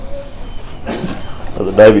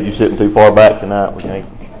Brother David, you sitting too far back tonight. We can't.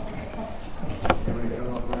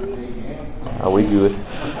 Are we good?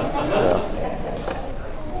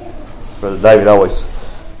 Brother David always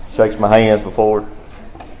shakes my hands before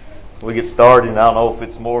we get started, and I don't know if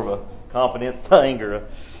it's more of a confidence thing or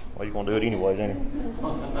well, you're going to do it anyways, ain't you?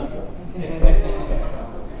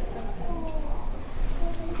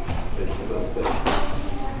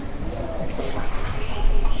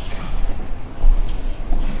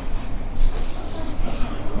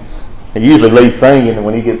 He usually leaves singing, and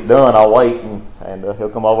when he gets done, I'll wait, and he'll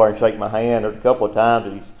come over and shake my hand. There's a couple of times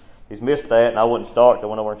that he's missed that, and I wouldn't start till I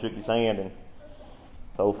went over and shook his hand. And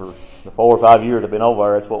so for the 4 or 5 years I've been over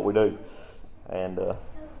there, that's what we do, and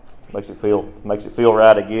makes it feel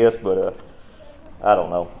right, I guess. But I don't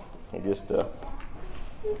know. He just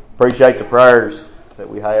appreciate the prayers that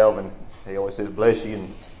we have, and he always says bless you,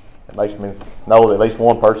 and it makes me know that at least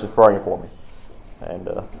one person's praying for me. And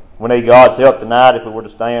we need God's help tonight if we were to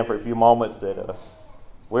stand for a few moments that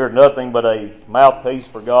we're nothing but a mouthpiece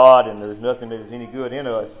for God, and there's nothing that is any good in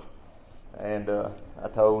us. And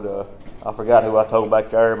I forgot who I told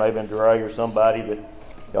back there, maybe Dre or somebody, that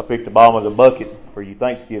y'all picked the bottom of the bucket for your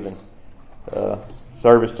Thanksgiving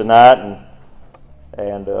service tonight.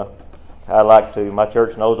 And I like to, my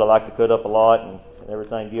church knows I like to cut up a lot and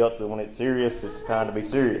everything else, but when it's serious, it's time to be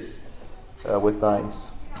serious with things.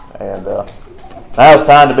 And now it's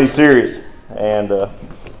time to be serious, and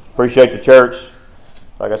appreciate the church,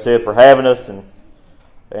 like I said, for having us. And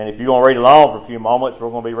if you want to read along for a few moments, we're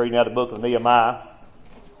going to be reading out the book of Nehemiah.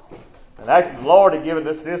 And actually, the Lord had given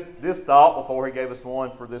us this thought before He gave us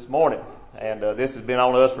one for this morning. And this has been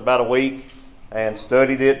on us for about a week, and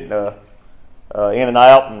studied it in and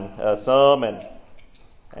out, and some,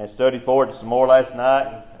 and studied for it some more last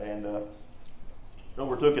night. And so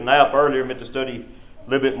we took a nap earlier, meant to study a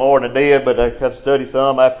little bit more than I did, but I have studied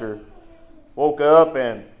some after woke up,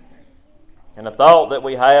 and the thought that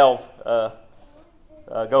we have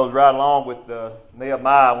goes right along with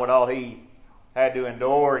Nehemiah and what all he had to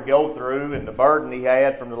endure and go through, and the burden he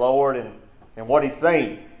had from the Lord, and what he'd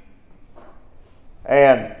seen.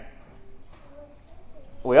 And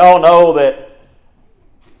we all know that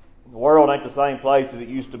the world ain't the same place as it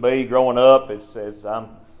used to be growing up. As I'm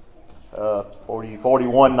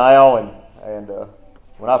 41 now, and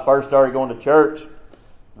when I first started going to church,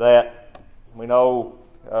 that we know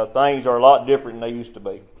things are a lot different than they used to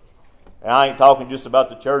be. And I ain't talking just about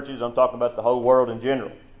the churches, I'm talking about the whole world in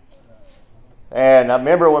general. And I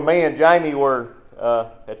remember when me and Jamie were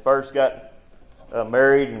at first got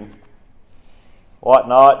married and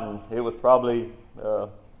whatnot, and it was probably a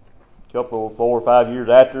couple, 4 or 5 years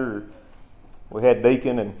after we had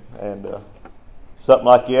Deacon and something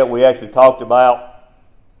like that, we actually talked about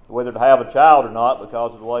whether to have a child or not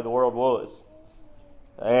because of the way the world was.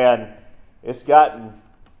 And it's gotten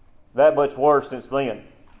that much worse since then.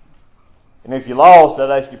 And if you lost,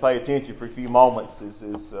 I'd ask you to pay attention for a few moments is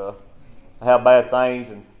how bad things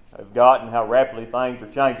have gotten, how rapidly things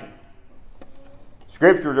are changing.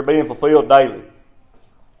 Scriptures are being fulfilled daily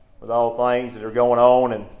with all things that are going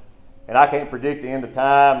on, and I can't predict the end of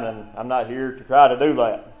time, and I'm not here to try to do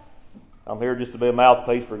that. I'm here just to be a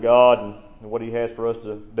mouthpiece for God and what He has for us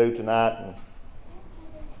to do tonight.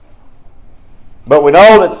 But we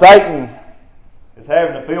know that Satan is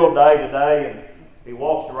having a field day today, and he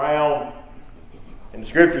walks around, and the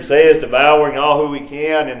Scripture says, devouring all who he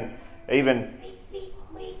can, and even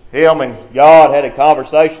him and God had a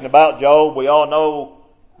conversation about Job. We all know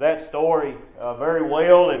that story very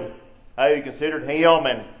well, and how He considered him,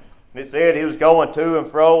 and it said he was going to and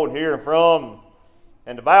fro and here and from,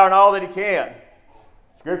 and devouring all that he can.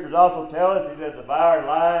 Scriptures also tell us he's a devouring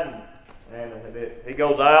lion, and he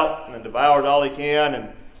goes out and devours all he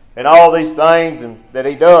can, and all these things and that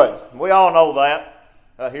he does. We all know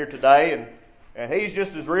that here today, and he's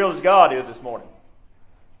just as real as God is this morning.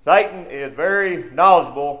 Satan is very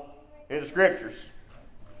knowledgeable in the Scriptures.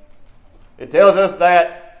 It tells us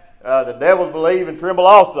that the devils believe and tremble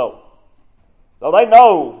also. So they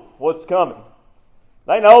know what's coming.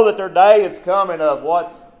 They know that their day is coming of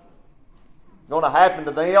what's going to happen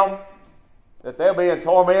to them, that they'll be in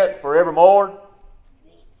torment forevermore,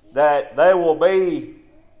 that they will be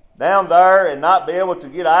down there and not be able to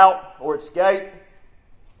get out or escape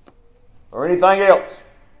or anything else.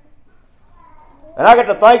 And I got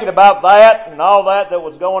to thinking about that and all that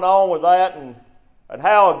was going on with that, and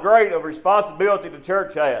how great of a responsibility the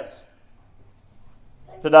church has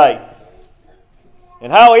today.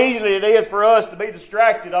 And how easily it is for us to be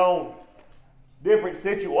distracted on different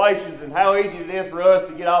situations, and how easy it is for us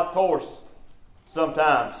to get off course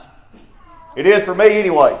sometimes. It is for me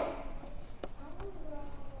anyways.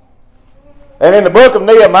 And in the book of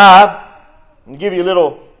Nehemiah, and give you a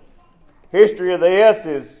little history of this,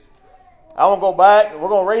 is I want to go back, we're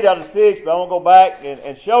going to read out of 6, but I want to go back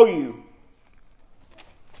and show you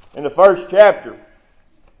in the first chapter,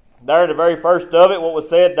 there, the very first of it, what was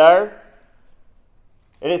said there.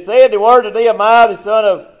 And it said the words of Nehemiah, the son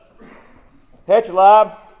of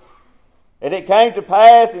Hachaliah, and it came to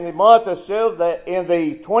pass in the month of Shiv that in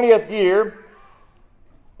the 20th year,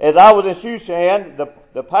 as I was in Shushan,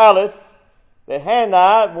 the palace, that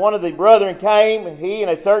Hanani, one of the brethren, came, and he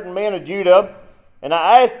and a certain man of Judah, and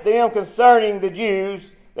I asked them concerning the Jews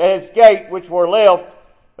that had escaped, which were left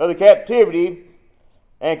of the captivity,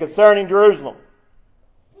 and concerning Jerusalem.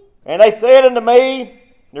 And they said unto me,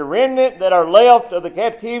 the remnant that are left of the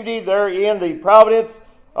captivity therein the providence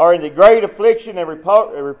are in the great affliction and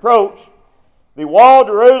reproach. The wall of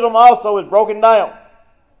Jerusalem also is broken down,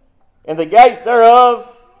 and the gates thereof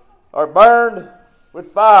are burned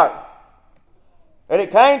with fire. And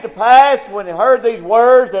it came to pass when I heard these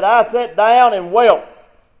words that I sat down and wept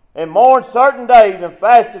and mourned certain days and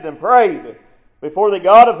fasted and prayed before the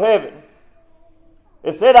God of heaven.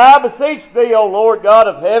 It said, I beseech thee, O Lord God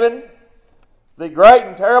of heaven, the great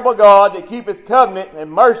and terrible God that keepeth covenant and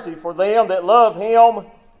mercy for them that love him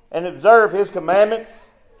and observe his commandments,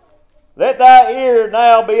 let thy ear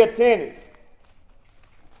now be attentive,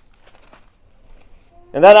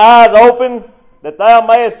 and thine eyes open, that thou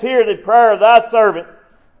mayest hear the prayer of thy servant,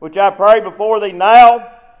 which I pray before thee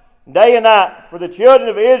now, day and night, for the children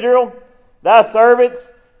of Israel, thy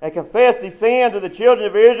servants, and confess the sins of the children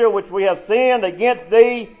of Israel, which we have sinned against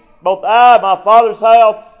thee. Both I and my father's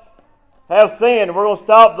house have sinned. And we're going to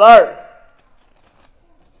stop there.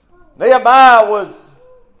 Nehemiah was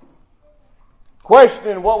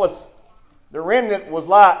questioning what was the remnant was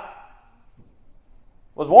like.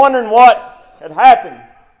 Was wondering what had happened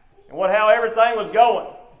and how everything was going.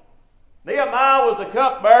 Nehemiah was the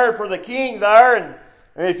cupbearer for the king there,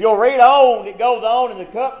 and if you'll read on, it goes on, and the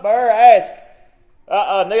cupbearer asked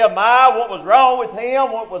Nehemiah what was wrong with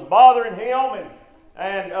him, what was bothering him,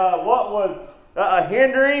 and what was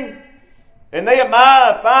hindering. And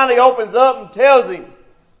Nehemiah finally opens up and tells him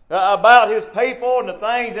about his people and the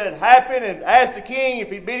things that had happened, and asked the king if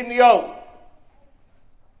he beat him the oath.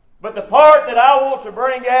 But the part that I want to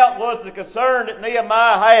bring out was the concern that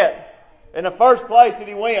Nehemiah had in the first place that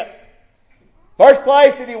he went. First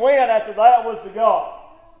place that he went after that was to God.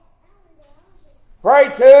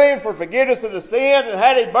 Prayed to him for forgiveness of the sins and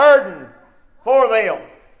had a burden for them.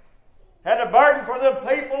 Had a burden for them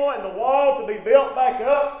people and the wall to be built back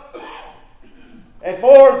up and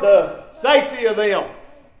for the safety of them.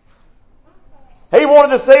 He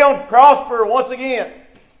wanted to see them prosper once again.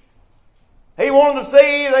 He wanted to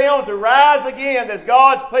see them to rise again as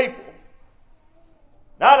God's people.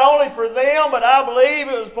 Not only for them, but I believe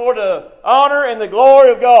it was for the honor and the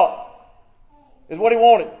glory of God, is what he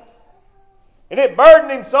wanted. And it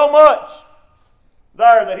burdened him so much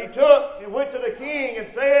there that he took and went to the king and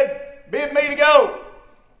said, bid me to go.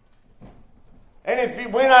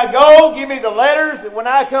 And when I go, give me the letters, and when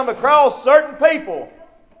I come across certain people,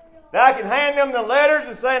 that I can hand them the letters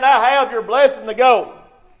and say, I have your blessing to go.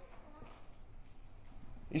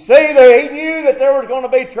 You see, he knew that there was going to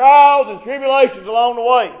be trials and tribulations along the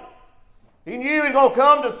way. He knew he was going to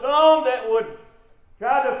come to some that would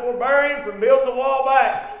try to forbear him from building the wall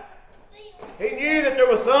back. He knew that there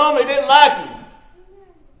was some that didn't like him,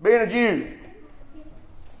 being a Jew.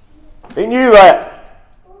 He knew that.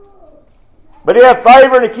 But he had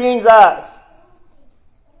favor in the king's eyes.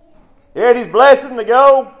 He had his blessing to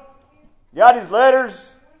go, got his letters,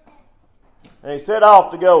 and he set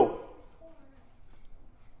off to go.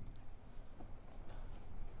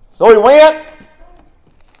 So he went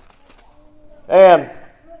and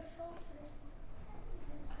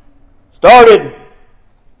started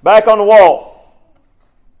back on the wall.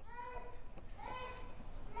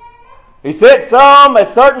 He set some at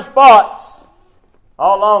certain spots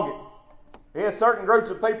all along it. He had certain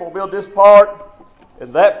groups of people build this part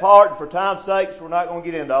and that part, and for time's sake, we're not going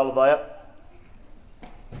to get into all of that.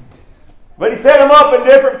 But he set them up in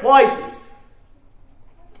different places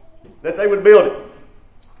that they would build it.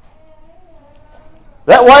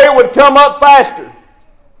 That way it would come up faster.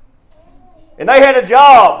 And they had a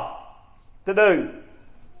job to do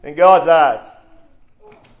in God's eyes.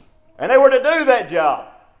 And they were to do that job.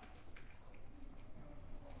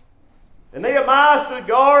 And Nehemiah stood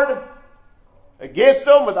guard against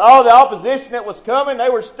them with all the opposition that was coming. They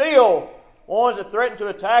were still ones that threatened to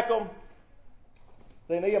attack them.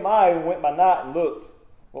 See, Nehemiah even went by night and looked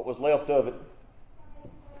what was left of it,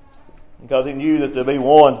 because he knew that there'd be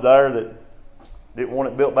ones there that didn't want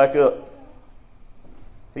it built back up.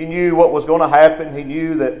 He knew what was going to happen. He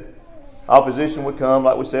knew that opposition would come,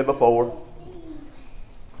 like we said before.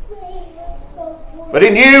 But he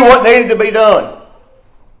knew what needed to be done.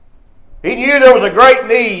 He knew there was a great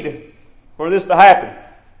need for this to happen.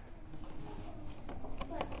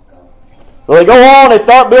 So they go on, they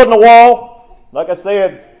start building a wall. Like I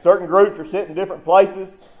said, certain groups are sitting in different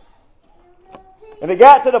places. And it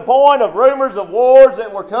got to the point of rumors of wars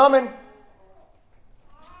that were coming.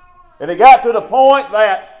 And it got to the point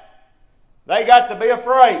that they got to be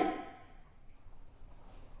afraid.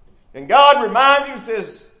 And God reminds him,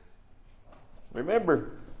 says,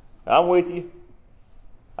 remember, I'm with you.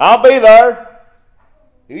 I'll be there.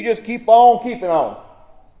 You just keep on keeping on.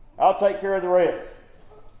 I'll take care of the rest.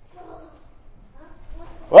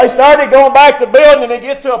 Well, they started going back to building, and it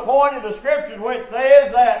gets to a point in the Scriptures where it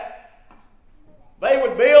says that they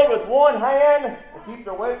would build with one hand and keep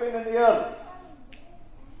their weapon in the other.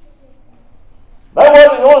 They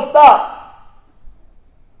wasn't going to stop.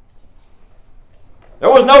 There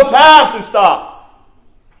was no time to stop.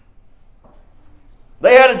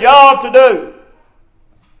 They had a job to do.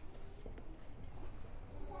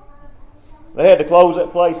 They had to close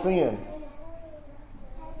that place in.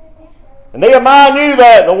 And Nehemiah knew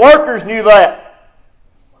that. The workers knew that.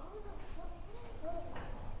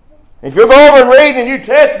 If you go over and read the New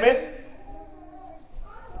Testament,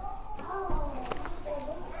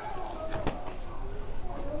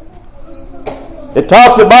 it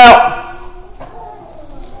talks about,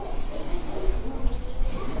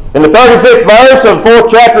 in the 35th verse of the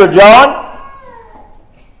 4th chapter of John,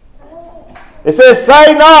 it says,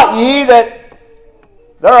 Say not ye that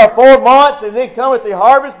there are 4 months, and then cometh the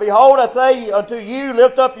harvest. Behold, I say unto you,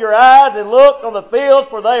 lift up your eyes and look on the fields,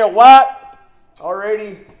 for they are white,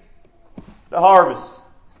 already to harvest.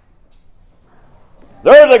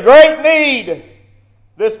 There is a great need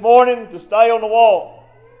this morning to stay on the wall.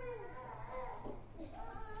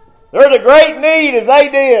 There's a great need, as they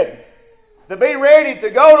did, to be ready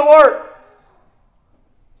to go to work.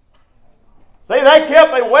 See, they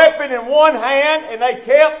kept a weapon in one hand and they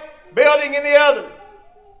kept building in the other.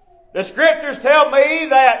 The Scriptures tell me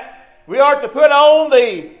that we are to put on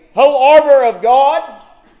the whole armor of God.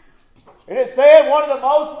 And it said one of the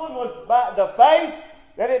most ones was by the faith,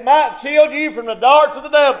 that it might shield you from the darts of the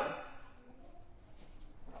devil.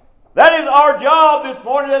 That is our job this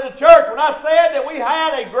morning as a church. When I said that we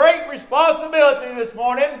had a great responsibility this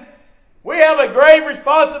morning, we have a great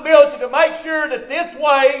responsibility to make sure that this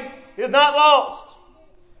way is not lost.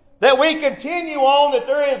 That we continue on, that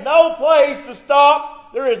there is no place to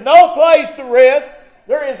stop. There is no place to rest.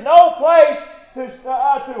 There is no place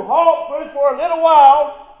to halt just for a little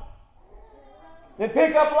while and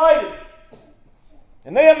pick up later.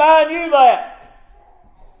 And Nehemiah knew that.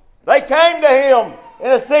 They came to him in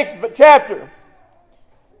the 6th chapter.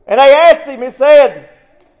 And they asked him, he said,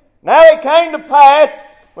 Now it came to pass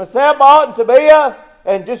when Sanballat and Tobiah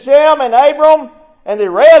and Geshem and Abram and the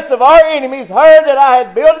rest of our enemies heard that I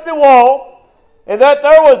had built the wall and that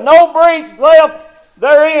there was no breach left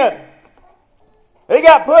therein. It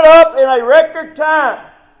got put up in a record time.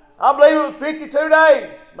 I believe it was 52 days,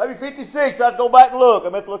 maybe 56. I'd go back and look. I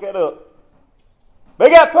meant to look that up. But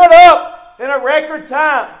it got put up in a record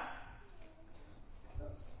time.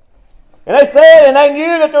 And they said, and they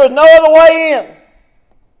knew that there was no other way in.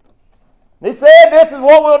 And he said, this is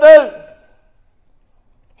what we'll do.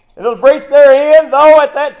 And it was breached therein, though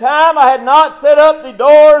at that time I had not set up the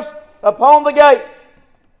doors upon the gates.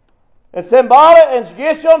 And Sanballat and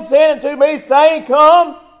Geshem sent unto me, saying,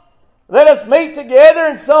 Come, let us meet together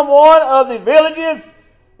in some one of the villages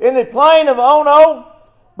in the plain of Ono.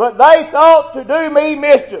 But they thought to do me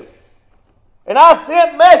mischief. And I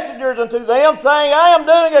sent messengers unto them, saying, I am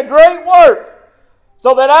doing a great work,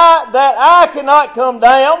 so that I cannot come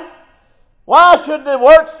down. Why should the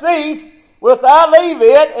work cease, whilst I leave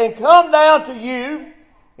it, and come down to you?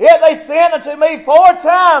 Yet they sent unto me 4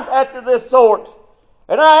 times after this sort.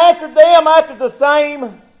 And I answered them after the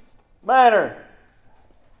same manner.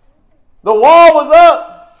 The wall was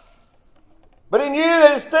up, but he knew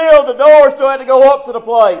that the door still had to go up to the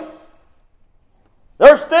place.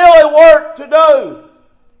 There's still a work to do.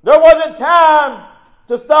 There wasn't time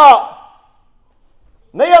to stop.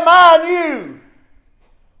 Nehemiah knew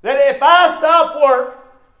that if I stop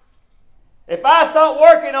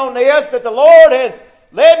working on this, that the Lord has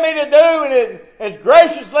led me to do and has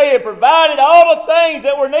graciously provided all the things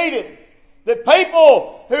that were needed. The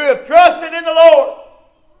people who have trusted in the Lord,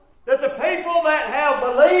 that the people that have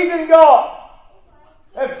believed in God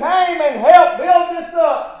have came and helped build this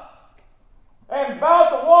up and brought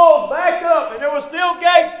the walls back up, and there were still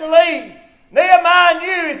gates to leave. Nehemiah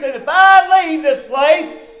knew, he said, if I leave this place,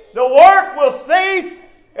 the work will cease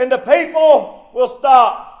and the people will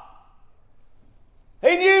stop.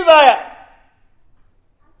 He knew that.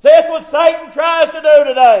 That's what Satan tries to do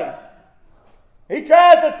today. He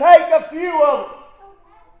tries to take a few of us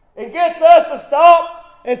and gets us to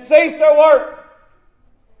stop and cease our work.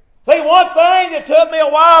 See, one thing that took me a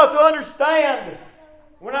while to understand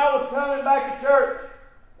when I was coming back to church,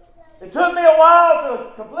 it took me a while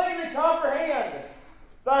to completely comprehend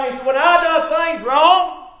things. When I done things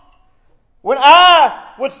wrong, when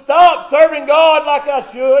I would stop serving God like I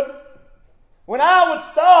should, when I would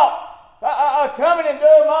stop coming and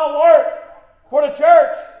doing my work for the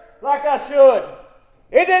church like I should,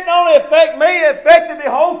 it didn't only affect me, it affected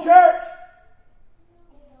the whole church.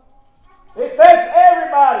 It affects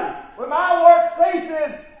everybody. When my work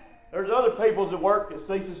ceases, there's other people's work that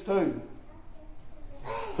ceases too.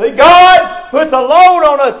 See, God puts a load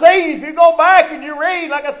on us. See, if you go back and you read,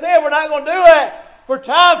 like I said, we're not going to do that for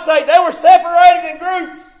time's sake. They were separated in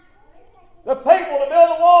groups. The people to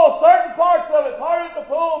build a wall, certain parts of it, part at the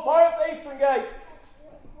pool, part at the eastern gate,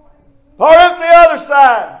 part at the other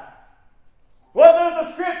side. What does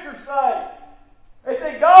the Scripture say? It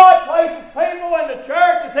says God places people in the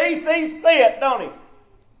church as He sees fit, don't He?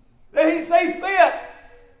 That He sees fit.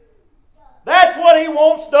 That's what He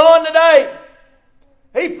wants done today.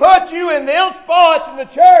 He put you in them spots in the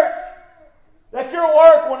church that your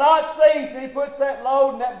work will not cease, and He puts that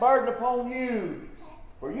load and that burden upon you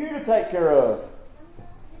for you to take care of,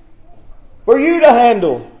 for you to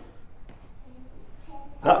handle.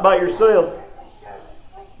 Not by yourself,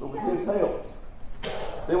 but with His help.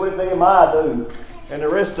 See what did Nehemiah do and the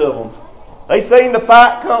rest of them? They seen the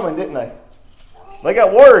fight coming, didn't they? They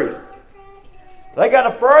got worried. They got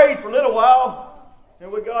afraid for a little while.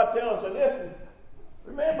 And what God tells them, listen,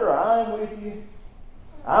 remember, I'm with you.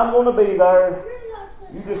 I'm going to be there.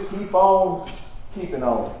 You just keep on keeping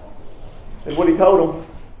on. That's what He told them.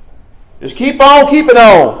 Just keep on keeping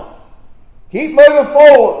on. Keep moving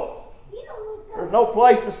forward. There's no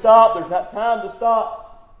place to stop. There's not time to stop.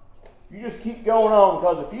 You just keep going on,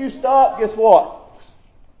 because if you stop, guess what?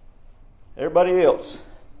 Everybody else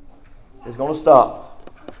is going to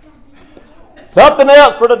stop. Something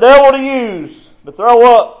else for the devil to use to throw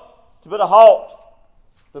up, to put a halt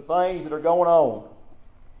to things that are going on.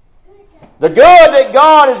 The good that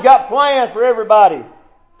God has got planned for everybody,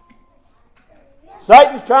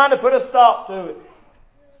 Satan's trying to put a stop to it.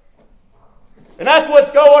 And that's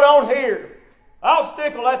what's going on here.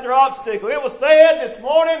 Obstacle after obstacle. It was said this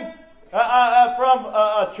morning from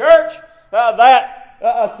a church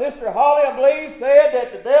that Sister Holly, I believe, said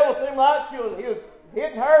that the devil seemed like he was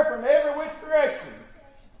hitting her from every which direction.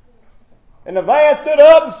 And the man stood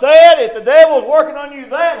up and said, if the devil's working on you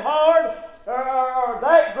that hard or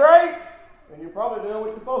that great, then you're probably doing what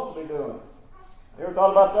you're supposed to be doing. You ever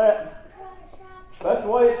thought about that? That's the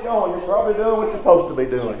way it's going. You're probably doing what you're supposed to be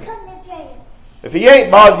doing. If he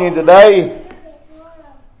ain't bothering you today,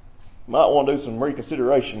 you might want to do some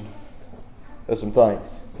reconsideration of some things.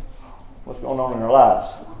 What's going on in our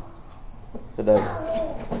lives today?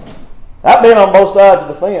 I've been on both sides of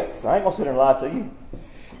the fence. I ain't going to sit here and lie to you.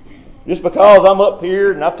 Just because I'm up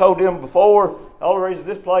here, and I've told them before, the only reason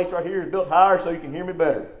this place right here is built higher so you can hear me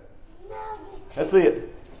better. That's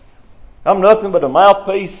it. I'm nothing but a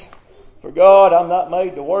mouthpiece for God. I'm not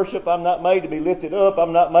made to worship. I'm not made to be lifted up.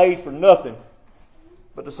 I'm not made for nothing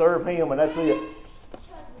but to serve Him, and that's it.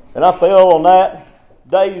 And I fell on that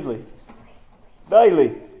daily.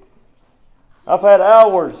 Daily. I've had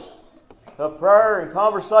hours of prayer and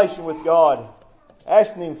conversation with God,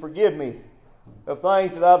 asking Him to forgive me of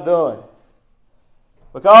things that I've done.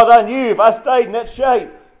 Because I knew if I stayed in that shape,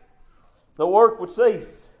 the work would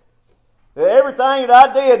cease. That everything that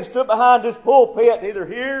I did and stood behind this pulpit, either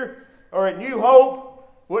here or at New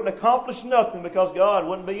Hope, wouldn't accomplish nothing because God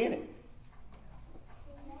wouldn't be in it.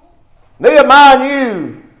 Nehemiah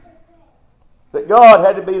knew that God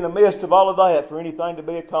had to be in the midst of all of that for anything to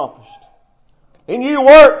be accomplished. He knew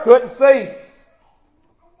work couldn't cease.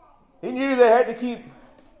 He knew they had to keep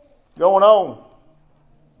going on.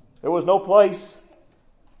 There was no place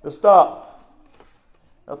to stop.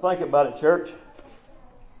 Now think about it, church.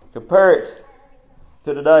 Compare it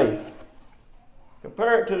to today.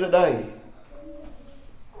 Compare it to today.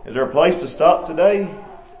 Is there a place to stop today?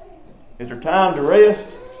 Is there time to rest?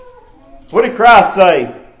 What did Christ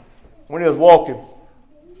say when He was walking?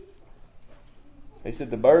 He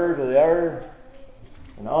said the birds of the air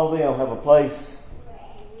and all of them have a place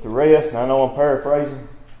to rest. And I know I'm paraphrasing.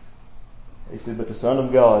 He said, but the Son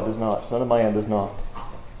of God does not. Son of Man does not.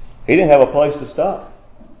 He didn't have a place to stop.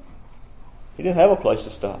 He didn't have a place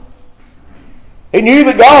to stop. He knew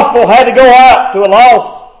the gospel had to go out to a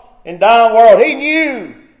lost and dying world. He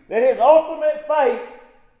knew that his ultimate fate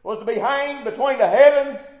was to be hanged between the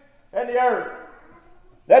heavens and the earth.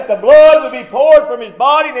 That the blood would be poured from his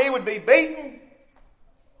body and he would be beaten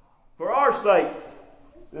for our sakes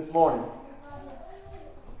this morning.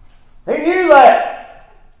 He knew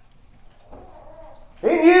that. He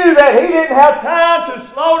knew that he didn't have time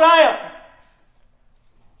to slow down.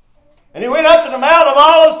 And he went up to the Mount of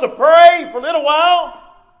Olives to pray for a little while.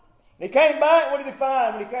 And he came back. What did he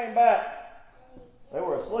find when he came back? They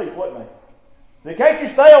were asleep, wasn't they? He said, can't you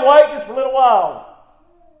stay awake just for a little while?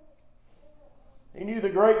 He knew the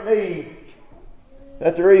great need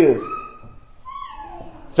that there is.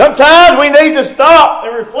 Sometimes we need to stop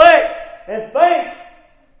and reflect and think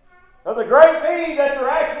of the great need that there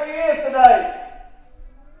actually is today.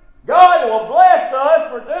 God will bless us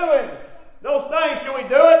for doing those things. Should we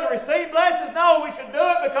do it to receive blessings? No, we should do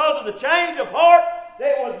it because of the change of heart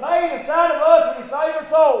that was made inside of us when He saved our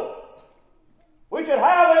soul. We should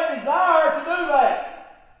have that desire to do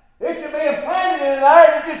that. It should be implanted in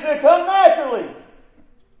there and it just should come naturally.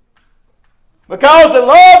 Because the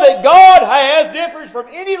love that God has differs from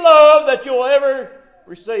any love that you'll ever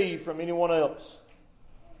receive from anyone else.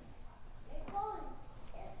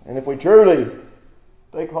 And if we truly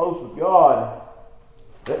stay close with God,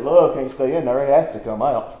 that love can't stay in there. It has to come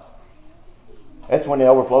out. That's when it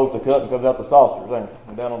overflows the cup and comes out the saucers, ain't it?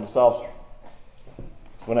 And down on the saucer.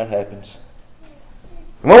 That's when that happens.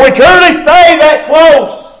 And when we truly stay that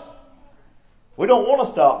close, we don't want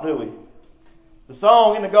to stop, do we? The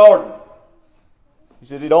song in the garden. He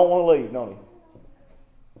said he don't want to leave, don't he?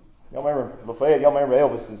 Y'all remember Buffett? Y'all remember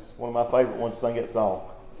Elvis is one of my favorite ones to sing that song.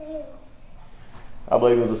 I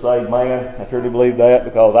believe he was a saved man. I truly believe that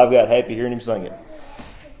because I've got happy hearing him sing it.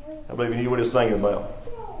 I believe he knew what he was singing about.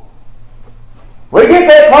 We get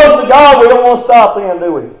that close to God, we don't want to stop then,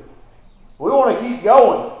 do we? We want to keep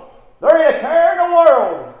going. There is a tear in the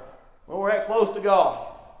world when we're that close to God.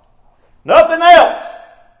 Nothing else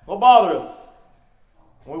will bother us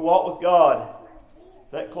when we walk with God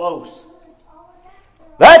that close.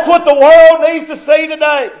 That's what the world needs to see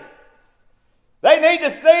today. They need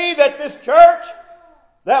to see that this church,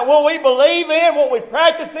 that what we believe in, what we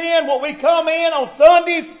practice in, what we come in on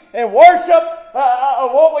Sundays and worship,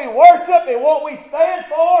 what we worship and what we stand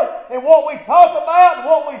for and what we talk about and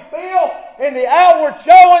what we feel and the outward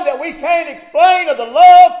showing that we can't explain of the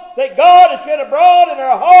love that God has shed abroad in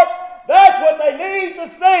our hearts, that's what they need to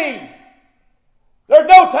see. There's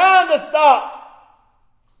no time to stop.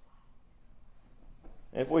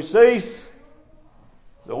 If we cease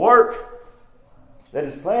the work that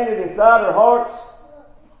is planted inside our hearts,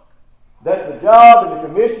 that the job and the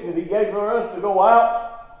commission that He gave for us to go out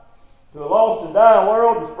to a lost and dying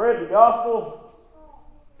world and spread the gospel,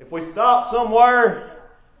 if we stop somewhere,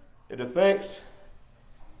 it affects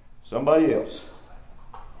somebody else.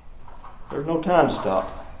 There's no time to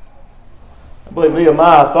stop. I believe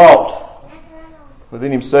Nehemiah thought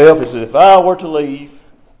within himself, he said, if I were to leave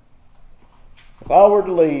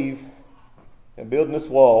and building this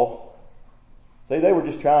wall, see, they were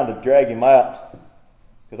just trying to drag him out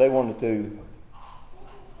because they wanted to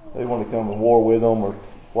come to war with them or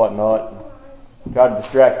whatnot, and try to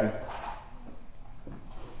distract him.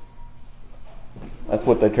 That's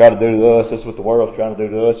what they try to do to us. That's what the world's trying to do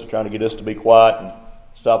to us. They're trying to get us to be quiet and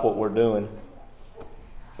stop what we're doing.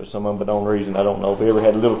 For some of them, but on reason, I don't know. If we ever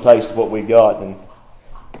had a little taste of what we got, then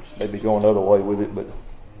they'd be going the other way with it, but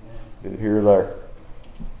here or there.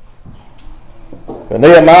 But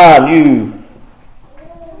Nehemiah knew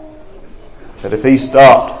that if he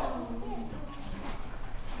stopped,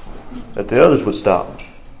 that the others would stop.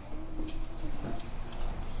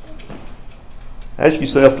 Ask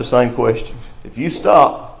yourself the same question. If you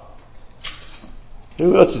stop,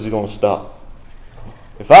 who else is going to stop?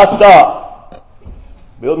 If I stop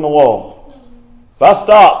building a wall, if I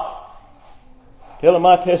stop telling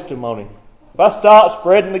my testimony, if I stop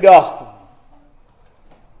spreading the gospel,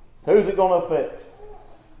 who's it going to affect?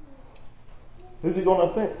 Who's it going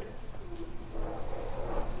to affect?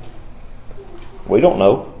 We don't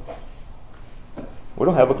know. We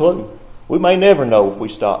don't have a clue. We may never know if we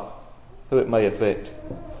stop who it may affect.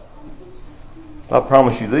 I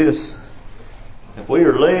promise you this. If we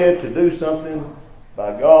are led to do something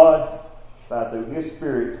by God, through His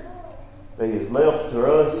Spirit, that He has left to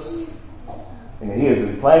us, and He has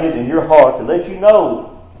implanted in your heart to let you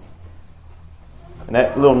know, and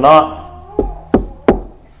that little knock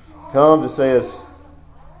comes and says,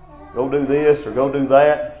 go do this or go do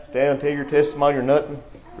that, stand and tell your testimony or nothing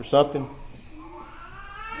or something.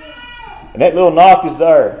 And that little knock is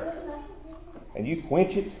there. And you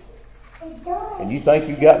quench it. And you think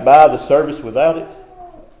you got by the service without it.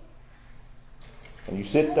 And you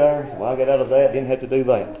sit there and say, well, I got out of that, didn't have to do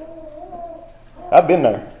that. I've been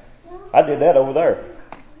there. I did that over there.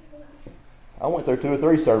 I went through 2 or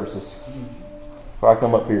 3 services before I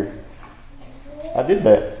come up here. I did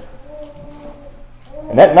that.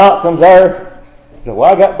 And that knock comes there. So,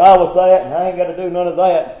 well, I got by with that and I ain't got to do none of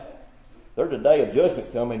that. There's a day of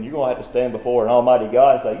judgment coming. You're going to have to stand before an almighty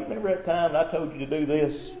God and say, you remember that time I told you to do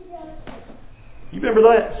this? You remember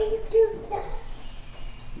that?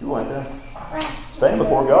 You're going to have to stand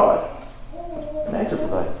before God and answer for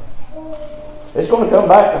that. It's going to come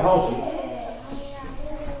back to haunt you.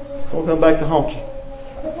 It's going to come back to haunt you.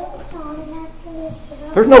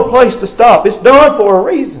 There's no place to stop. It's done for a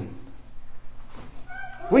reason.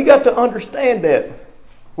 We got to understand that.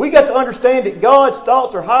 We got to understand that God's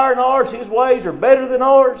thoughts are higher than ours. His ways are better than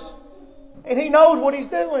ours. And He knows what He's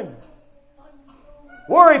doing.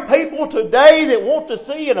 We're a people today that want to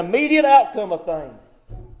see an immediate outcome of things.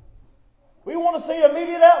 We want to see an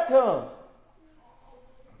immediate outcome.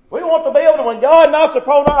 We want to be able to, when God knocks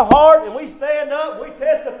upon our heart and we stand up, we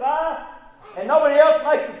testify, and nobody else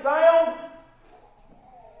makes a sound.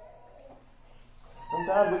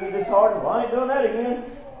 Sometimes we get disheartened. Well, I ain't doing that again.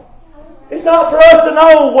 It's not for us to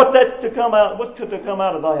know what could come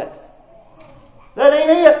out of that. That ain't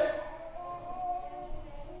it.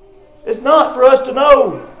 It's not for us to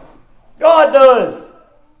know. God does.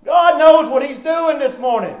 God knows what He's doing this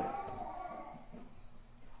morning.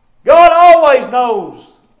 God always knows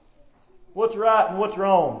what's right and what's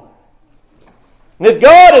wrong. And if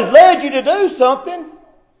God has led you to do something,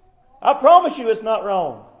 I promise you it's not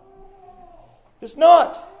wrong. It's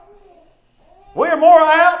not. We are more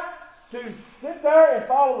apt to sit there and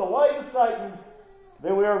follow the way of Satan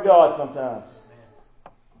than we are of God sometimes.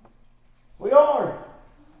 We are.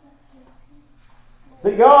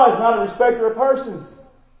 See, God is not a respecter of persons.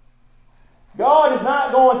 God is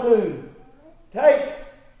not going to take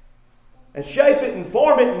and shape it and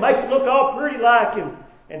form it and make it look all pretty like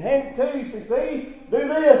and hand it to you. See, do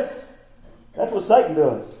this. That's what Satan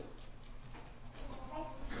does.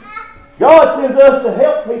 God sends us to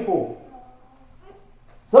help people.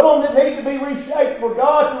 Some of them that need to be reshaped for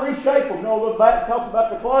God to reshape them. You know, look back and talks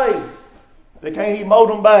about the clay. They can't even mold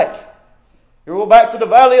them back. You go back to the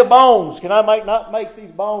valley of bones. Can I not make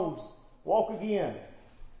these bones walk again?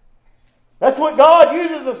 That's what God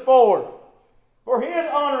uses us for His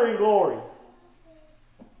honor and glory.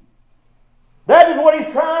 That is what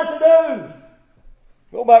He's trying to do.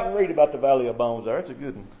 Go back and read about the valley of bones there. It's a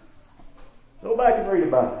good one. Go back and read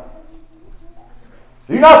about it.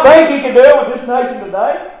 Do you not think He can do it with this nation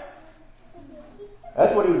today?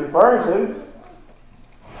 That's what He was referring to.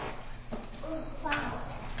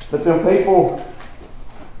 But them people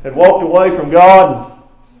had walked away from God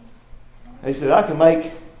and He said, I can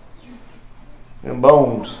make them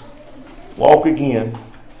bones walk again,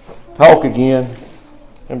 talk again,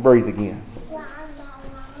 and breathe again.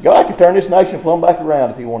 God could turn this nation plumb back around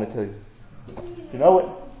if He wanted to. You know it?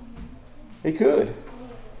 He could.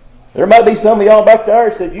 There might be some of y'all back there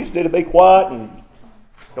that said, you just need to be quiet and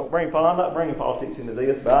don't bring politics. I'm not bringing politics into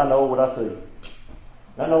this, but I know what I see.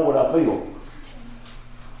 I know what I feel.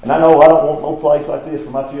 And I know I don't want no place like this for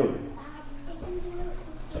my children.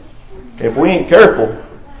 If we ain't careful,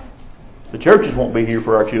 the churches won't be here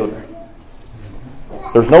for our children.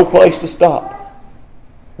 There's no place to stop.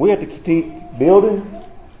 We have to keep building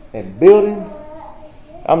and building.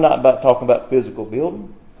 I'm not talking about physical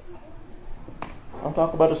building. I'm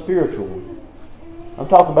talking about a spiritual one. I'm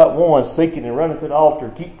talking about one seeking and running to the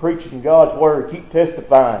altar. Keep preaching God's Word. Keep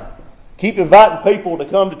testifying. Keep inviting people to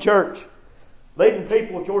come to church. Leading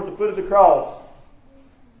people towards the foot of the cross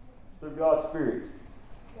through God's Spirit.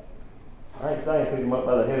 I ain't saying pick them up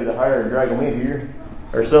by the head of the hair and drag them in here.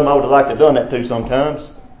 There's some I would have liked to have done that to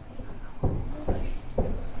sometimes.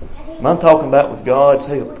 I'm talking about with God's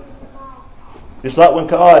help. Just like when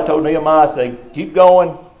God told Nehemiah, say, keep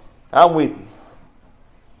going, I'm with you.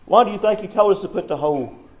 Why do you think He told us to put the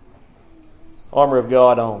whole armor of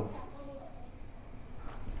God on?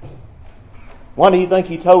 Why do you think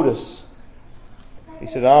He told us? He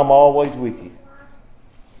said, I'm always with you.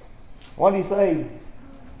 Why do you say,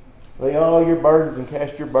 lay all your burdens and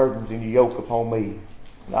cast your burdens and your yoke upon me,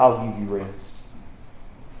 and I'll give you rest?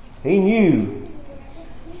 He knew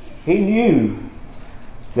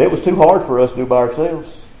that it was too hard for us to do by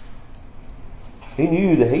ourselves. He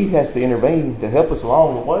knew that He has to intervene to help us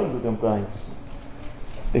along the way with them things.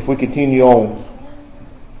 If we continue on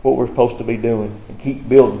what we're supposed to be doing and keep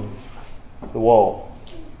building the wall.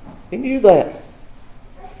 He knew that.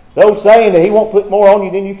 The old saying that He won't put more on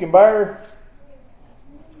you than you can bear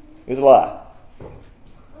is a lie.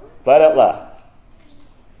 Flat out lie.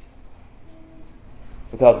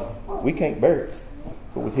 because we can't bear it.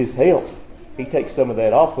 But with His help, He takes some of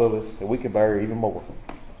that off of us, and we can bear it even more.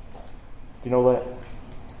 Do you know that?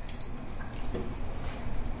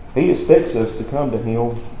 He expects us to come to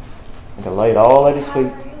Him and to lay it all at His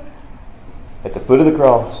feet, at the foot of the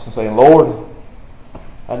cross, and saying, Lord,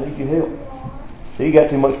 I need your help. See, He got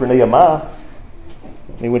too much for Nehemiah.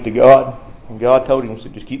 And he went to God, and God told him,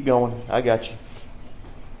 just keep going. I got you.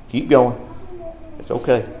 Keep going. It's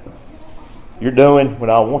okay. You're doing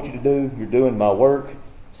what I want you to do. You're doing my work.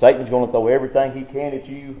 Satan's going to throw everything he can at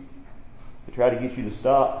you to try to get you to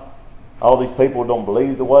stop. All these people don't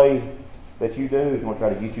believe the way that you do. He's going to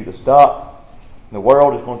try to get you to stop. The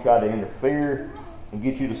world is going to try to interfere and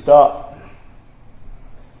get you to stop.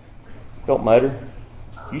 Don't matter.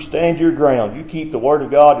 You stand your ground. You keep the Word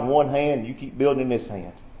of God in one hand, and you keep building in this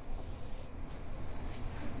hand.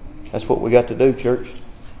 That's what we got to do, church.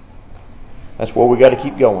 That's where we got to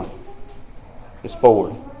keep going. It's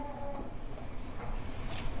forward.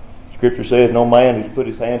 Scripture says, no man who's put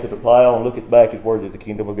his hand to the plow and looketh back is worthy of the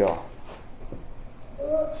kingdom of God.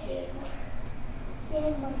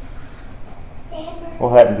 What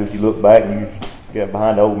happens if you look back and you get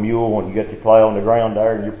behind the old mule and you got your plow on the ground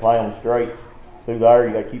there and you're plowing straight through there?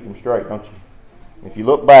 You got to keep them straight, don't you? If you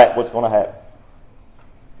look back, what's going to happen?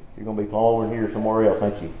 You're going to be plowing over here somewhere else,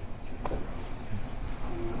 ain't you?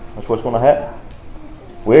 That's what's going to happen.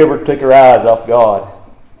 If we ever take our eyes off God,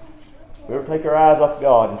 if we ever take our eyes off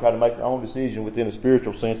God and try to make our own decision within a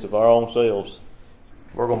spiritual sense of our own selves,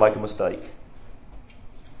 we're going to make a mistake.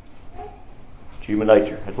 It's human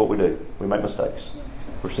nature. That's what we do. We make mistakes.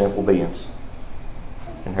 We're sinful beings.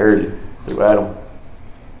 Inherited through Adam.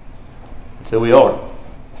 That's who we are.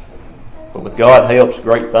 But with God's help,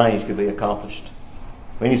 great things can be accomplished.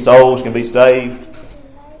 Many souls can be saved.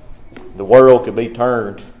 The world could be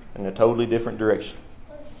turned in a totally different direction.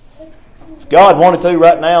 If God wanted to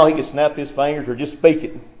right now, He could snap His fingers or just speak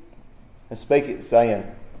it. And speak it saying,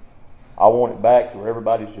 I want it back to where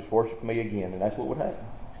everybody's just worshiping me again. And that's what would happen.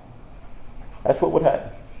 That's what would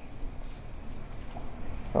happen.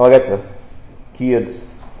 Oh, I got the kids.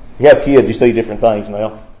 You have kids, you see different things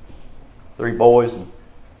now. 3 boys, and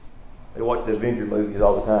they watch the Avenger movies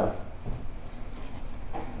all the time.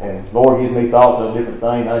 And the Lord gives me thoughts of different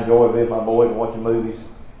things. I enjoy it with my boys and watching movies.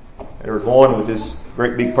 There was one with this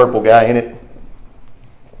great big purple guy in it. And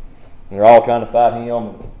they're all trying to fight him.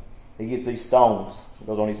 And he gets these stones that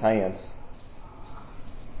goes on his hands.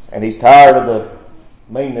 And he's tired of the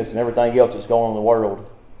meanness and everything else that's going on in the world.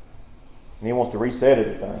 And he wants to reset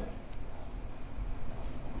everything.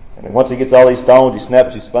 And then once he gets all these stones, he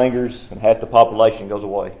snaps his fingers and half the population goes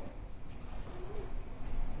away.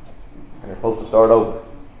 And they're supposed to start over.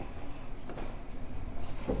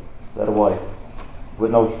 That away.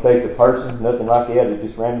 With no respect of person, nothing like that. It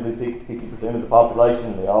just randomly picked 50% of the population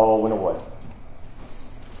and they all went away.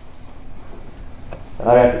 And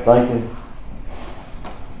I got to thinking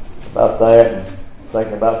about that and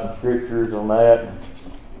thinking about some scriptures on that. And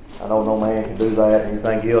I know no man can do that and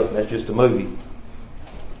anything else, and that's just a movie.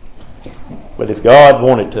 But if God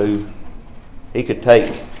wanted to, He could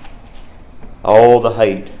take all the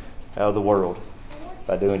hate out of the world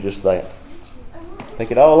by doing just that. Take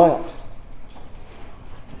it all out.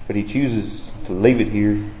 But He chooses to leave it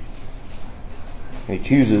here. And He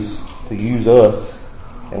chooses to use us.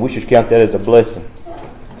 And we should count that as a blessing.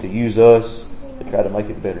 To use us to try to make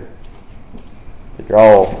it better. To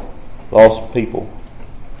draw lost people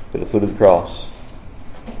to the foot of the cross.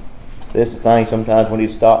 That's the thing sometimes we need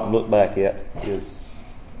to stop and look back at. Is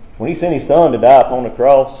when He sent His Son to die upon the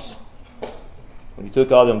cross, when He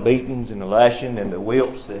took all them beatings and the lashing and the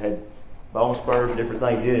whips that had bone spurs and different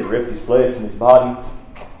things in it, ripped His flesh from His body,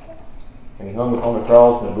 and He hung upon the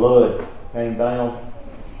cross and the blood came down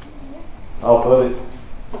off of it.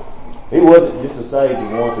 It wasn't just to save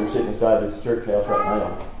the ones who are sitting inside this church house right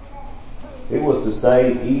now. It was to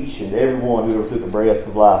save each and every one who ever took a breath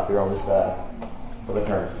of life here on this side of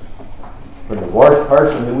eternity. From the worst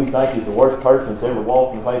person who we think is the worst person that's ever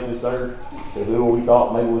walked the face of this earth to who we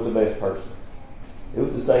thought maybe was the best person. It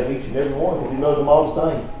was to save each and every one because He loved them all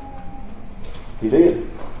the same. He did.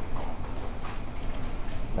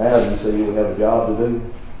 Now you see we have a job to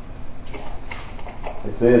do.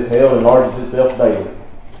 It says hell enlarges itself daily.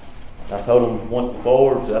 I told them once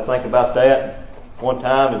before, I think about that one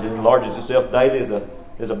time, as it enlarges itself daily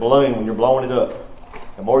as a balloon when you're blowing it up.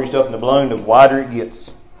 The more you stuff in the balloon, the wider it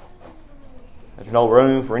gets. There's no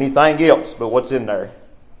room for anything else but what's in there.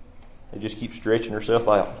 It just keeps stretching herself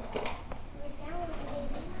out.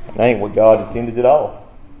 That ain't what God intended at all.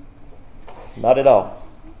 Not at all.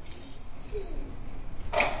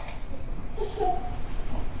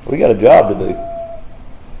 We got a job to do.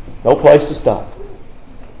 No place to stop.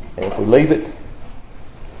 And if we leave it,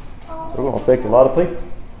 we're going to affect a lot of people.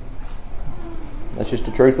 That's just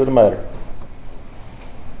the truth of the matter.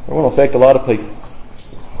 We're going to affect a lot of people.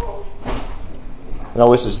 I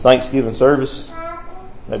know this is Thanksgiving service.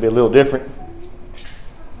 Maybe a little different.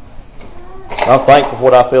 I'm thankful for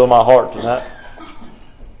what I feel in my heart tonight.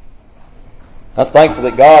 I'm thankful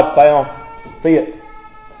that God found fit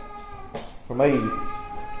for me to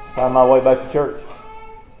find my way back to church.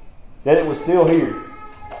 That it was still here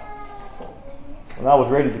when I was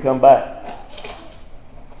ready to come back.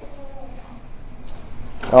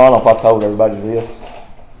 I don't know if I told everybody this.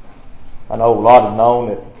 I know a lot have known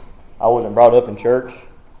that I wasn't brought up in church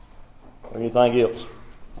or anything else.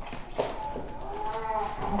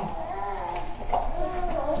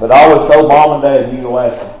 But I always told Mom and Dad, you go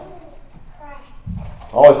ask them.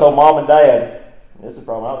 I always told Mom and Dad, and this is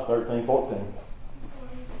probably when I was 13, 14.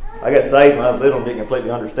 I got saved when I was little and didn't completely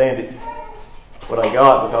understand it, what I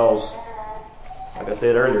got, because, like I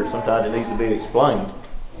said earlier, sometimes it needs to be explained.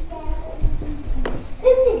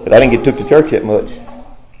 But I didn't get took to church that much.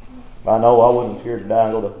 I know I wasn't scared to die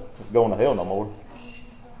and go to hell no more.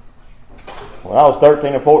 When I was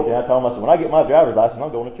 13 or 14, I told myself, when I get my driver's license,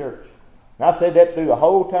 I'm going to church. And I said that through the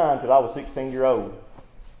whole time till I was 16 years old.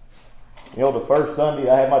 You know, the first Sunday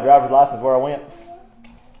I had my driver's license, where I went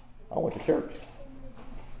to church.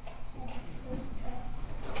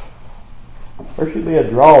 There should be a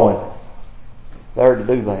drawing there to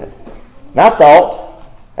do that. And I thought,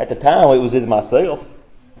 at the time, it was in myself.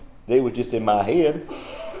 That it was just in my head.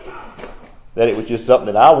 That it was just something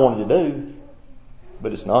that I wanted to do.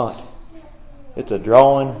 But it's not. It's a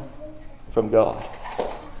drawing from God.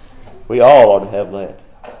 We all ought to have that.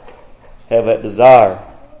 Have that desire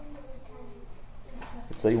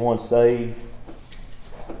to see one saved,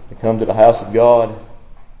 to come to the house of God,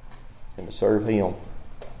 and to serve Him.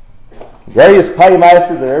 The greatest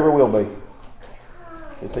paymaster there ever will be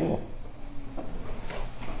is Him.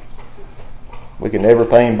 We can never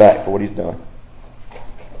pay Him back for what He's done.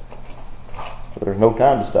 But there's no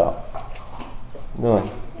time to stop. None.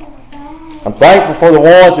 I'm thankful for the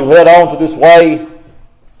ones who held on to this way.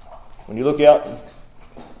 When you look out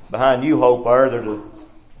behind you, Hope, there's a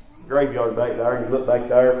graveyard back there, and you look back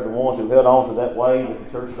there for the ones who held on to that way, that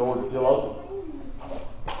the church doors are still open.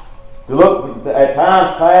 You look at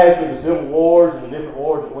times past with the civil wars and the different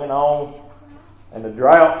wars that went on, and the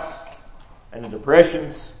droughts and the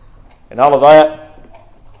depressions and all of that,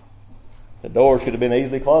 the doors could have been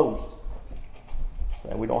easily closed.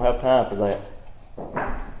 And we don't have time for that.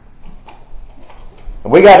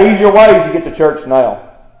 And we got easier ways to get to church now.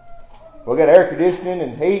 We got air conditioning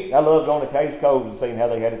and heat. I love going to Case Coves and seeing how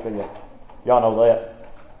they had it there. Y'all know that.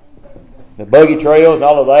 The buggy trails and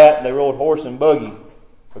all of that, and they rode horse and buggy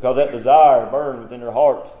because that desire burned within their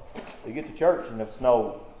heart to get to church in the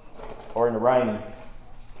snow or in the rain.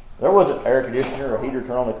 There wasn't air conditioner or a heater to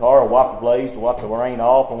turn on the car or wiper blades to wipe the rain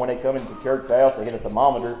off. And when they come into the church house, they hit a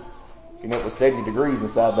thermometer and it was 70 degrees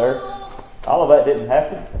inside there. All of that didn't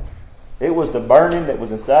happen. It was the burning that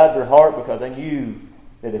was inside their heart because they knew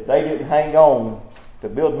that if they didn't hang on to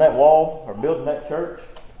building that wall or building that church,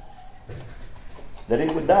 that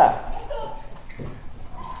it would die.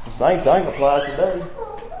 The same thing applies today.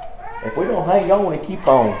 If we don't hang on and keep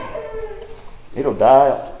on, it'll die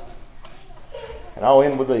out. And I'll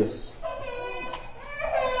end with this.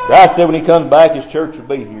 God said when He comes back, His church will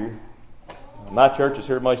be here. My church has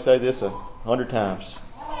heard me say this 100 times.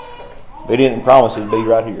 But He didn't promise it'd be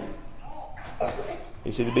right here.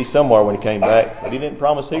 He said it'd be somewhere when He came back, but He didn't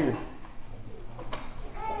promise here.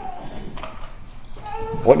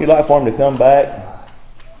 Wouldn't you like for Him to come back?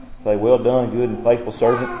 Say, well done, good and faithful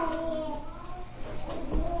servant.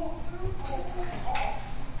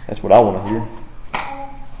 That's what I want to hear.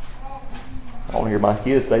 I want to hear my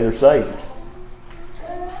kids say they're saved.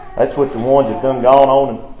 That's what the ones that done gone on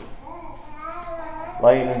and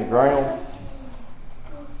laying in the ground.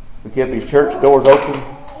 We kept His church doors open.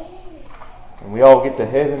 And we all get to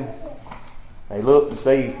heaven. They look and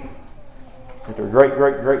see that their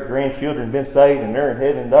great-great-great-grandchildren have been saved and they're in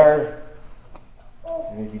heaven there.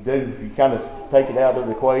 And if you kind of take it out of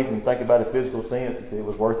the equation and think about a physical sense, you see it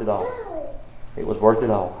was worth it all. It was worth it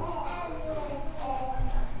all.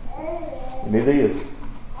 And it is.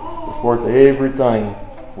 It's worth everything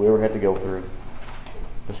we ever had to go through.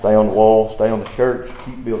 To stay on the wall, stay on the church,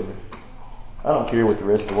 keep building it. I don't care what the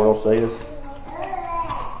rest of the world says.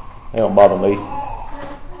 They don't bother me.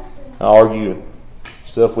 I argue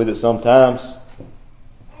stuff with it sometimes.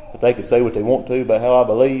 But they can say what they want to about how I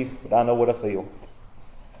believe, but I know what I feel.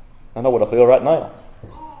 I know what I feel right now.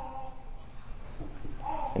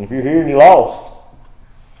 And if you're here and you're lost,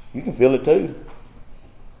 You can feel it too.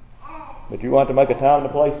 But you want to make a time and a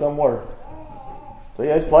place somewhere. See,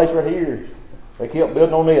 this place right here, they kept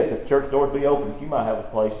building on it that church doors be open. You might have a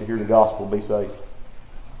place to hear the gospel and be saved.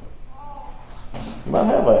 You might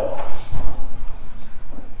have that.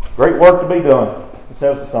 Great work to be done. Let's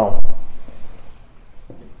have the song.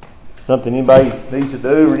 Something anybody needs to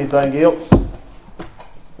do or anything else?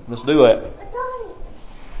 Let's do that.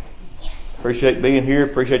 Appreciate being here.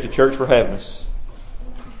 Appreciate the church for having us.